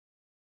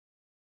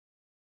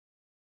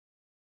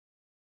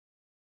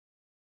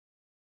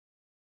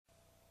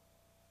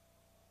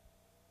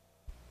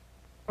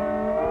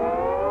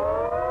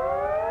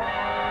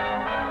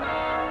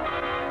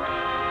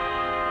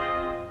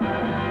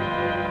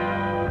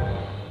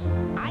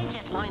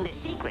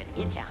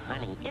you,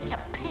 honey. It's a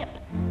pip.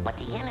 But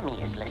the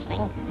enemy is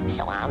listening,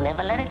 so I'll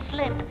never let it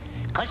slip.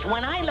 'Cause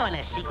when I learn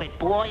a secret,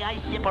 boy, I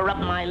zipper up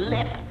my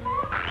lip.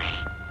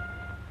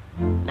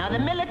 Now, the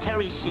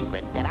military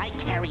secret that I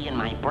carry in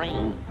my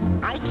brain,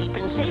 I keep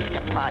in safe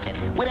deposit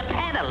with a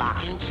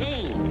padlock and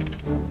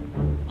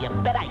chain. You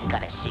bet I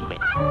got a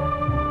secret.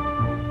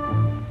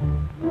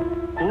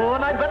 Oh,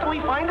 and I bet we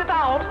find it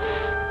out.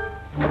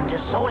 The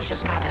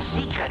soldier's got a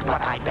secret,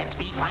 but I bet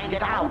we find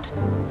it out.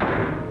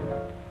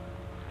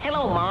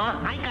 Hello, Ma.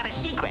 I got a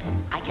secret.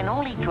 I can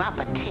only drop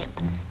a tip.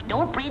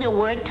 Don't breathe a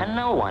word to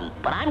no one,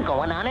 but I'm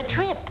going on a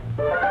trip.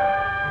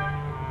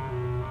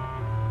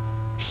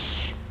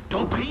 Shh.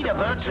 Don't breathe a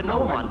word to no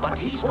one, but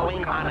he's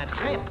going on a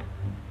trip.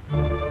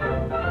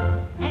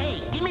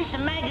 Hey, give me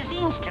some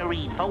magazines to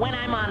read for when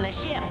I'm on the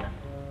ship.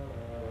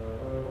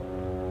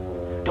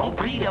 Don't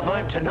breathe a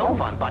word to no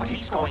one, but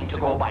he's going to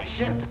go by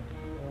ship.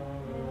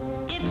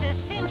 It's a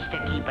cinch to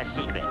keep a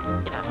secret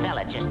if a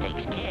fella just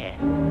takes care.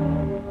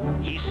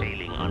 He's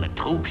sailing on a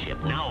troop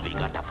ship. Now we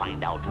got to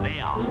find out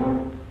where.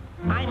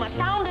 I'm a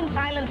sound and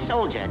silent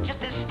soldier,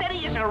 just as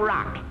steady as a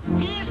rock.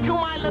 Here's to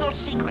my little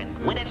secret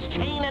with its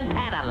chain and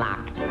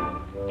padlock.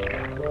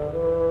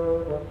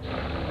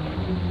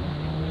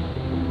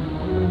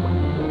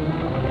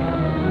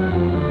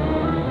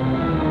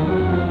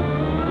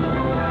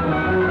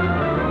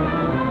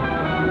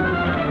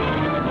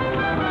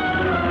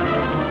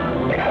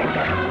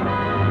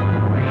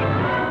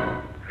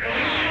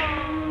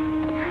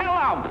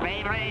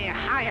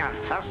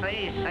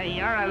 Say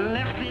you're a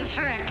nifty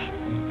trick.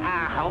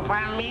 I hope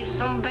I meet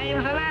some babes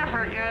in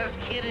Africa as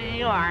cute as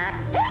you are.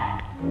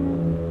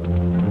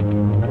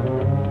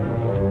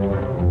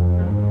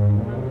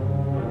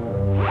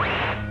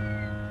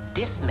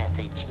 This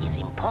message is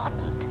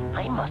important.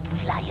 I must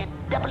fly it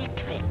double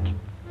quick.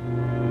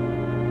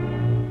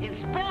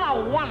 It's been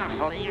a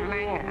wonderful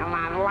evening, and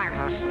I'd like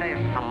to stay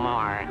some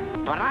more.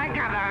 But I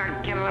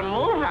gotta get a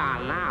move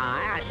on now.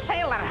 I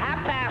sail at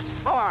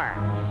 4:30.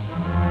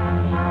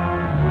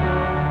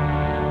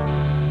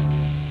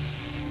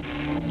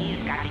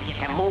 He's got to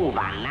get a move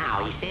on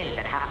now. He sails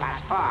at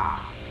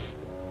 4:30.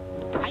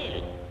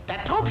 Hey, the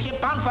troop ship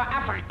bound for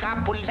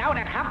Africa pulls out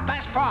at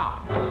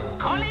 4:30.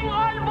 Calling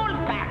all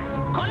Wolfpack!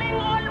 Calling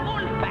all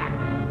Wolfpack!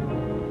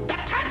 The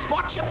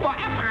transport ship for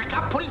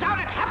Africa pulls out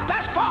at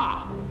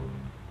 4:30.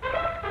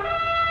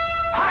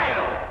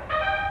 Hail!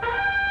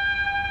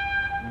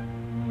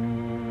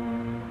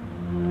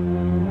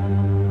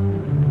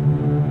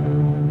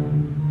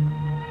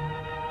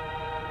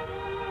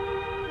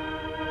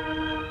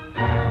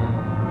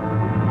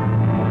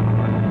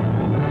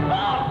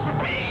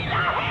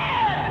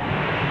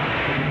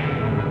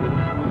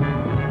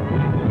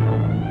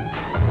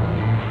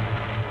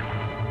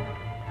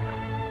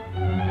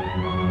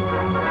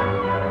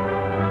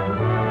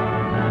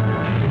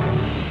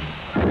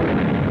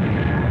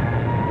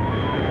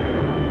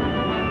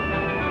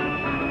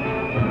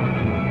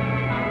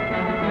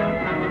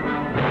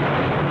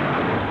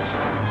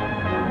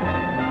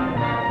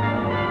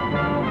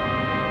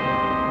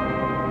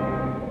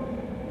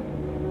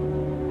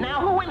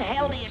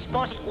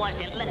 It was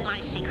that let my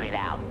secret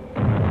out.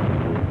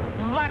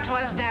 What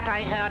was that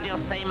I heard you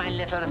say, my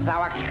little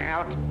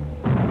sauerkraut?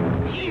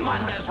 He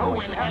wonders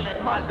who in hell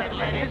it was that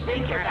let his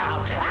secret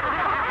out.